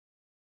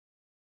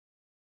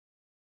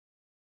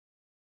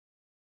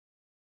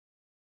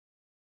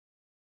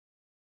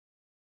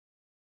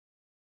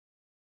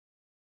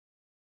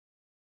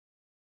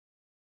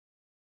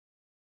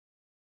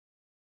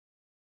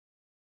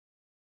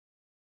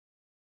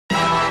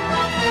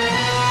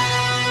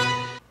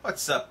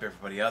What's up,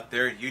 everybody out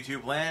there at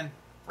YouTube land?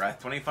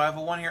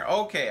 Wrath2501 here.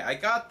 Okay, I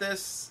got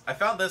this. I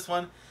found this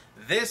one.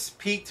 This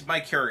piqued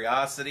my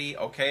curiosity,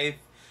 okay?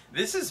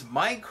 This is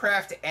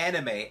Minecraft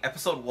Anime,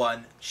 Episode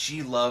 1,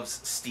 She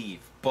Loves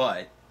Steve.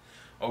 But,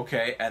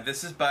 okay, and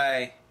this is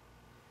by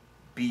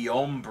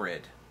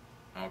Biombrid.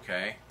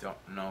 Okay, don't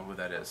know who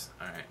that is.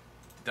 Alright.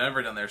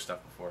 Never done their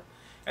stuff before.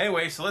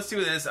 Anyway, so let's see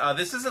what it is.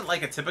 This isn't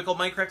like a typical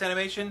Minecraft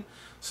animation,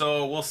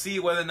 so we'll see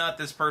whether or not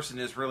this person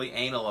is really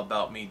anal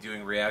about me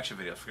doing reaction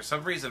videos. For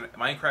some reason,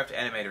 Minecraft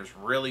animators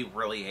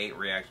really hate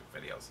reaction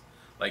videos.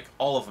 Like,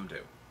 all of them do.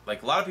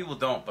 Like, a lot of people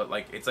don't, but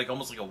like it's like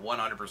almost like a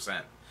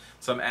 100%.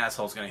 Some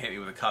asshole's gonna hit me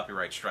with a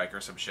copyright strike or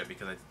some shit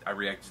because I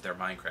reacted to their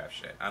Minecraft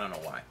shit. I don't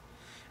know why.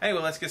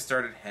 Anyway, let's get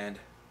started and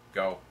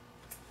go.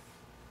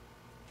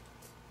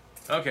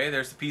 Okay,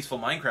 there's the peaceful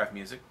Minecraft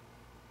music.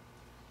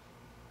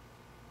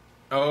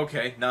 Oh,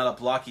 okay, not a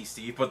blocky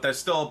Steve, but there's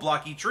still a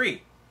blocky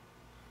tree.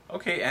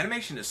 Okay,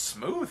 animation is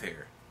smooth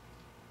here.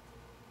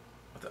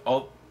 What the,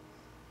 oh,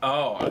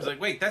 I was like,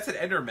 wait, that's an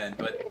Enderman,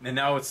 and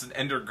now it's an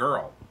Ender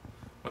Girl.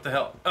 What the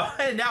hell? Oh,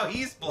 and now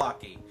he's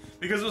blocky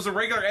because it was a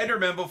regular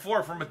Enderman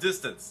before from a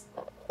distance.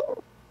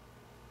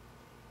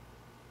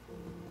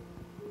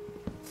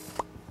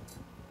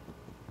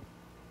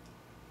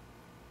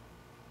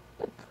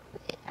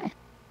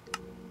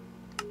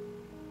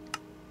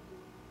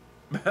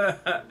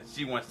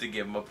 She wants to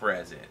give him a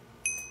present.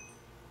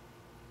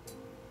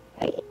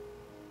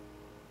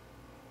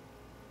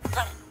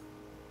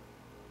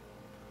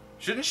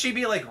 Shouldn't she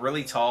be like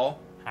really tall?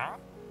 Huh?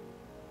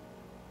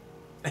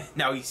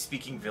 Now he's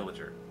speaking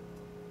villager.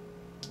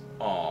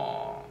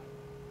 Aww.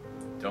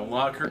 Don't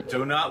look her.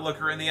 Do not look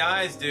her in the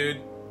eyes, dude.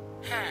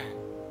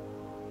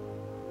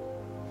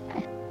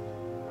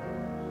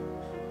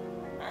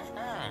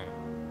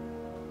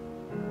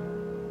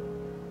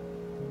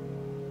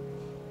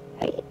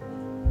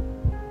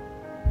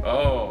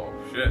 Oh,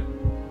 shit.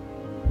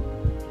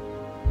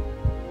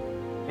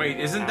 Wait,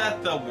 isn't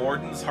that the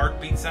warden's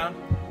heartbeat sound?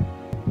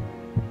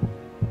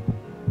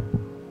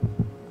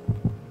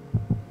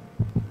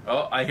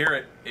 Oh, I hear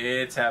it.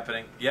 It's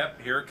happening.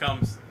 Yep, here it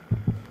comes.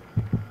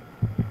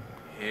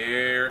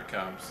 Here it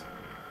comes.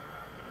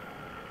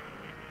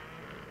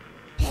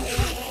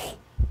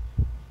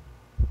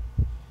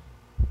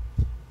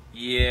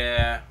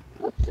 Yeah.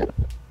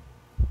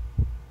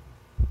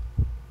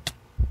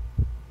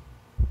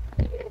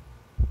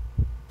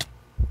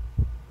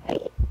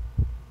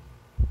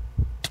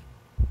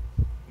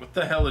 What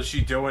the hell is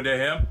she doing to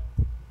him?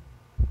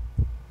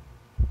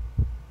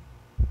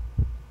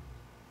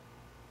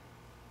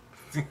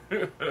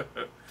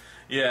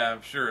 Yeah,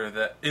 I'm sure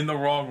that in the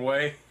wrong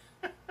way.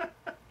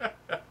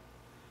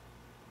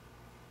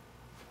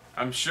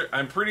 I'm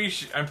pretty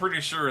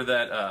sure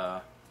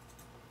that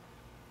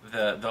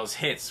those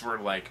hits were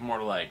like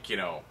more like, you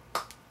know.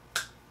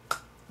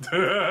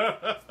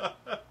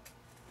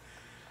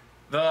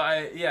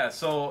 Yeah,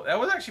 so that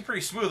was actually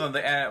pretty smooth on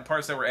the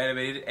parts that were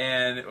animated,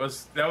 and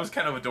that was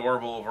kind of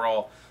adorable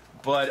overall.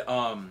 But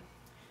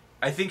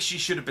I think she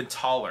should have been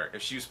taller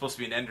if she was supposed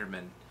to be an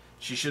Enderman.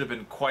 She should have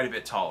been quite a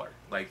bit taller,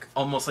 like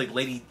almost like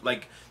Lady,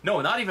 like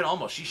no, not even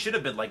almost. She should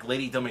have been like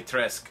Lady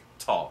Dimitrescu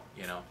tall.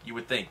 You know, you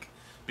would think,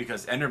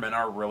 because Endermen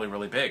are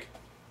really big.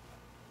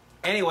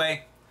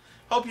 Anyway,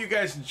 hope you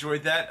guys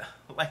enjoyed that.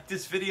 Like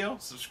this video,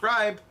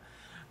 subscribe,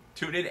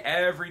 tune in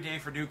every day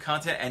for new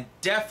content, and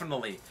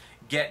definitely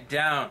get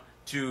down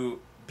to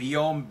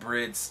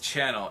Biombrid's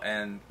channel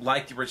and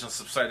like the original,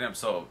 subscribe to him.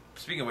 So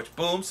speaking of which,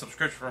 boom,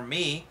 subscription from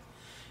me,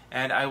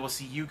 and I will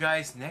see you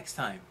guys next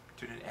time.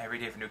 Tune in every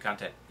day for new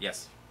content.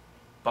 Yes.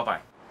 Bye-bye.